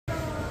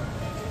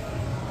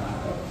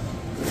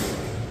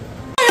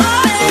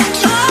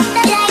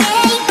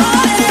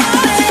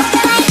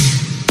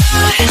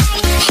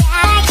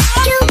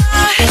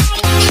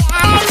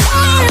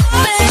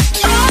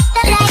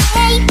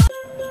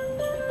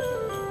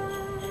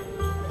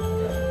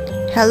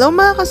Hello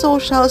mga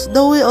ka-socials,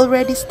 though we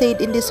already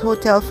stayed in this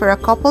hotel for a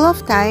couple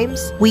of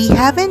times, we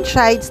haven't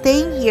tried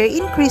staying here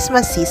in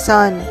Christmas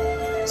season.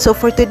 So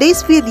for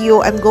today's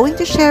video, I'm going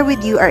to share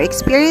with you our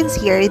experience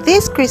here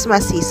this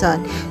Christmas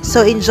season.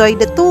 So enjoy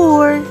the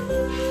tour!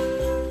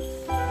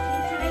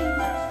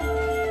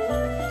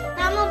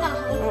 Tama ba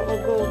ako? Oo,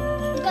 go.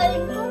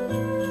 Galing ko.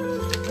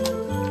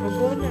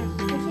 Go na.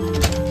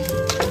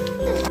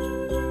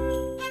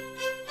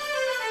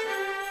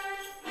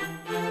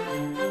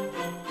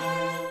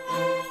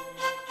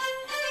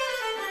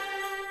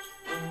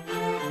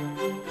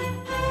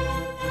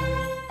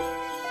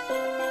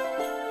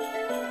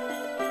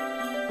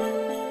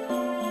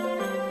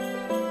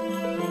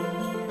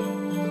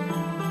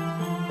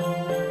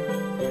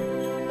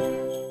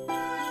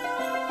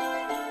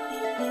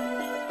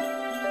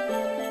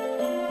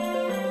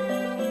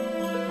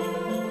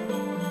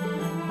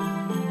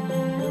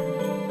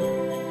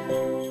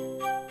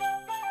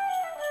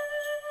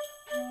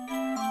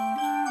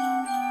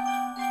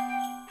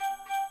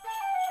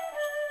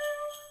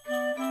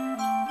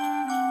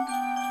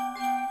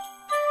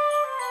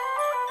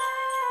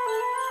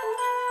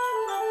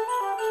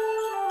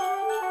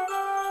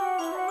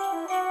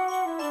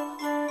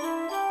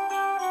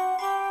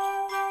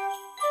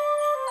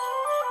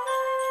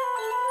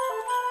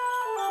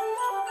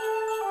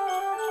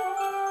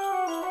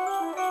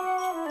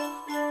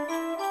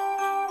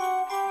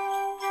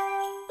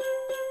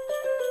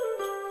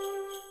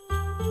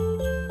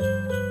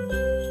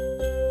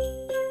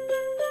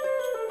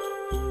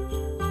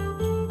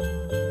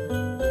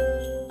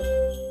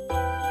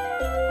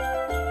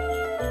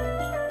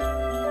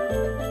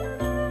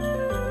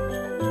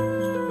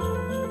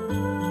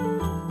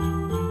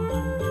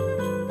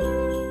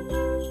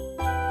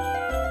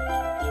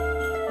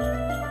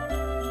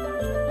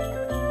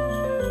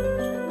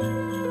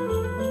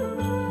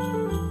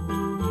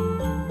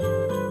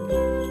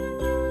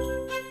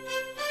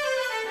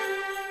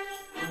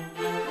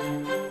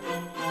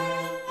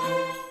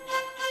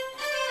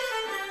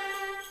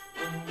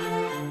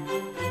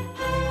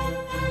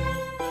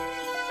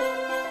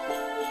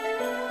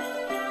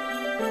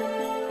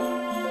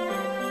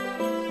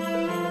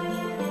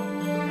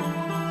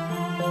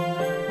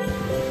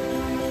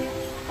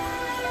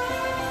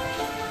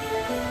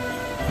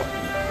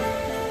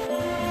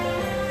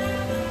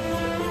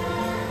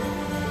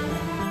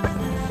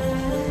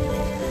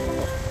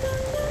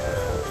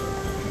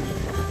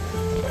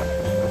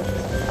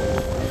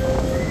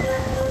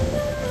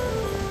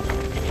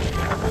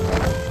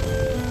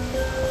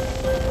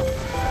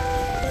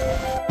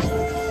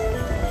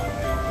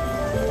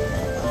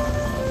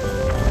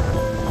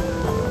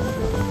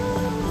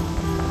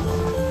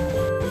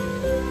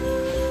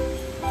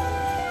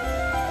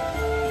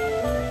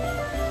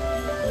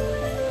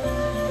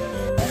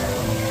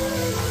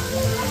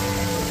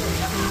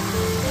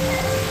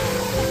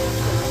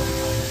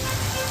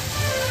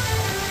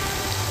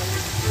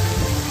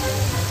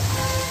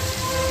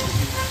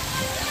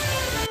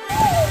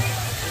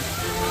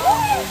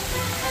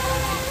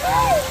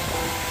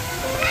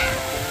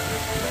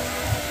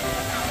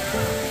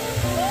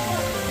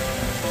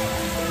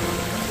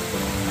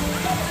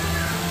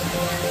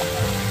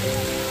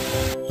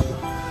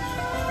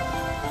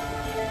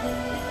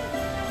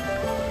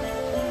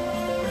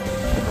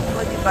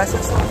 Diba,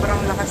 sa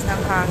sobrang lakas ng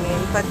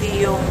hangin,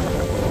 pati yung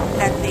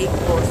latte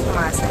ko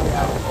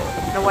sumasayaw.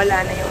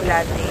 Nawala na yung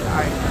latte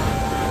art.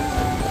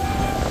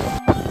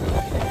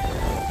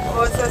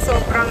 O sa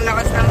sobrang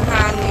lakas ng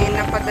hangin,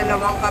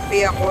 napadalawang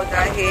kape ako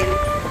dahil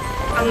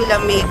ang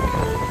lamig.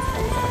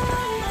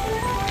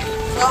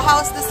 So,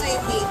 how's the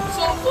swimming?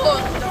 So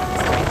good.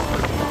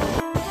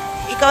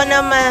 Ikaw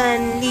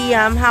naman,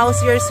 Liam, how's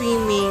your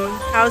swimming?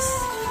 Not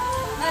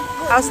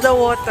good. How's the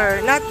water?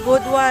 Not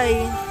good,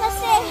 why?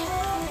 Kasi,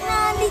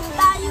 na-late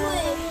tayo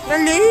eh.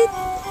 Na-late?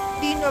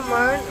 Di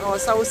naman. O,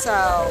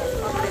 sausaw.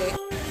 Okay.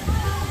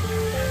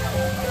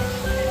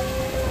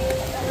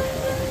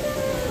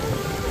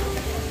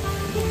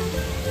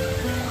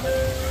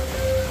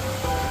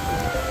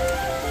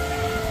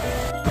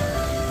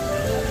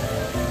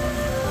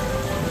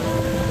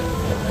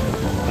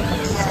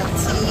 Ayan,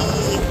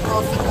 si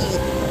Coffee Kid.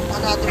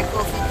 Another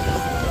Coffee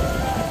Kid.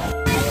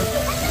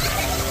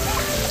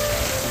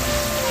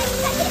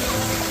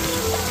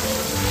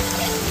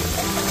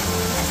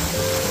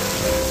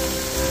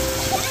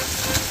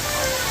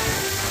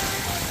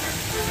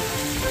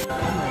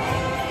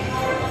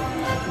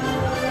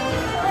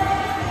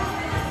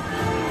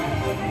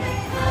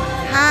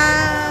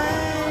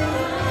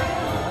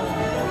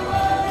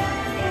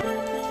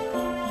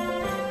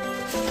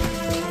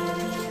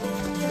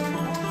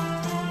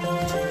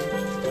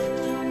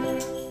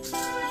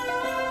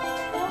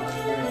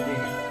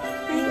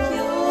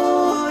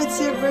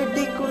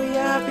 Birthday,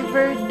 Kuya. Happy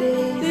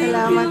birthday.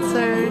 Salamat,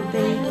 sir.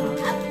 Thank you.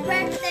 Happy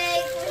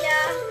birthday, kuya.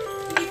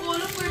 Hindi ko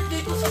alam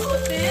birthday ko sa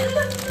hotel.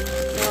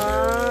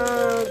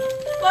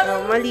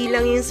 Wow. Mali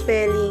lang yung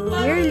spelling.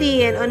 Dear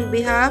Lian, on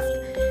behalf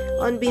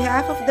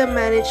of the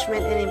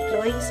management and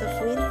employees of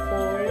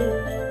Winford,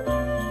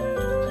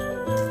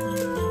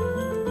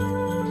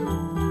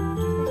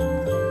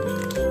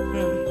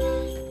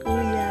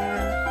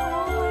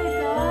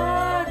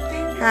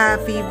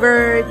 Happy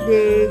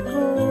birthday,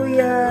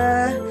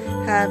 Kuya.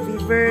 Happy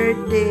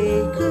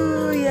birthday,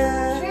 Kuya.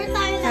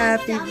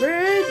 Happy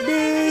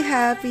birthday,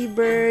 happy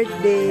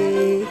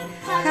birthday.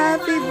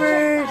 Happy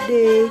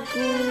birthday,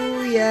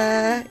 Kuya.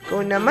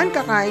 Ikaw naman,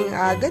 kakain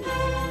agad.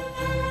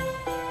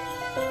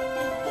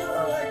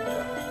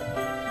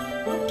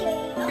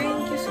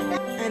 Thank you so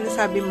much. Ano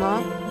sabi mo?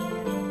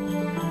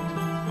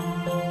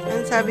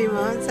 Ano sabi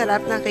mo?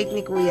 Sarap ng cake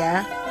ni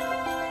Kuya?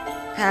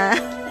 Ha?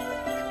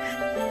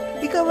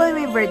 Ikaw ba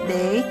may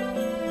birthday?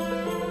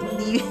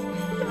 Hindi.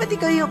 Ba't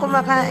ikaw yung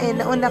kumakain?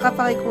 Nauna ka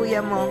pa kay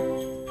Kuya mo.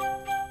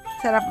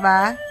 Sarap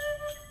ba?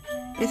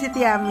 Is it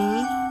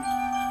yummy?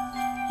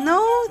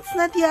 No, it's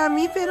not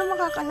yummy. Pero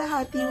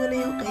makakalahati mo na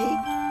yung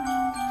cake.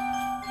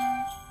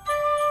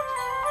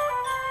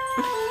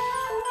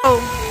 Oh.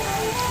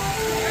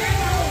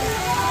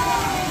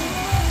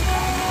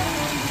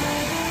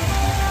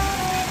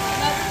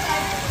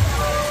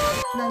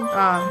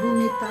 Ah,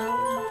 bumitaw.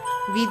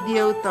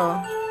 Video to.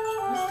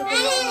 Gusto ko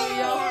yung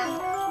kuya.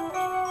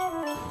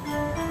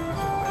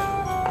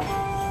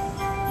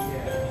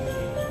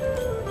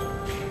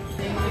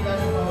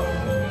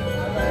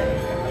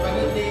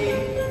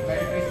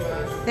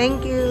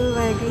 Thank you.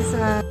 Merry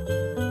Christmas.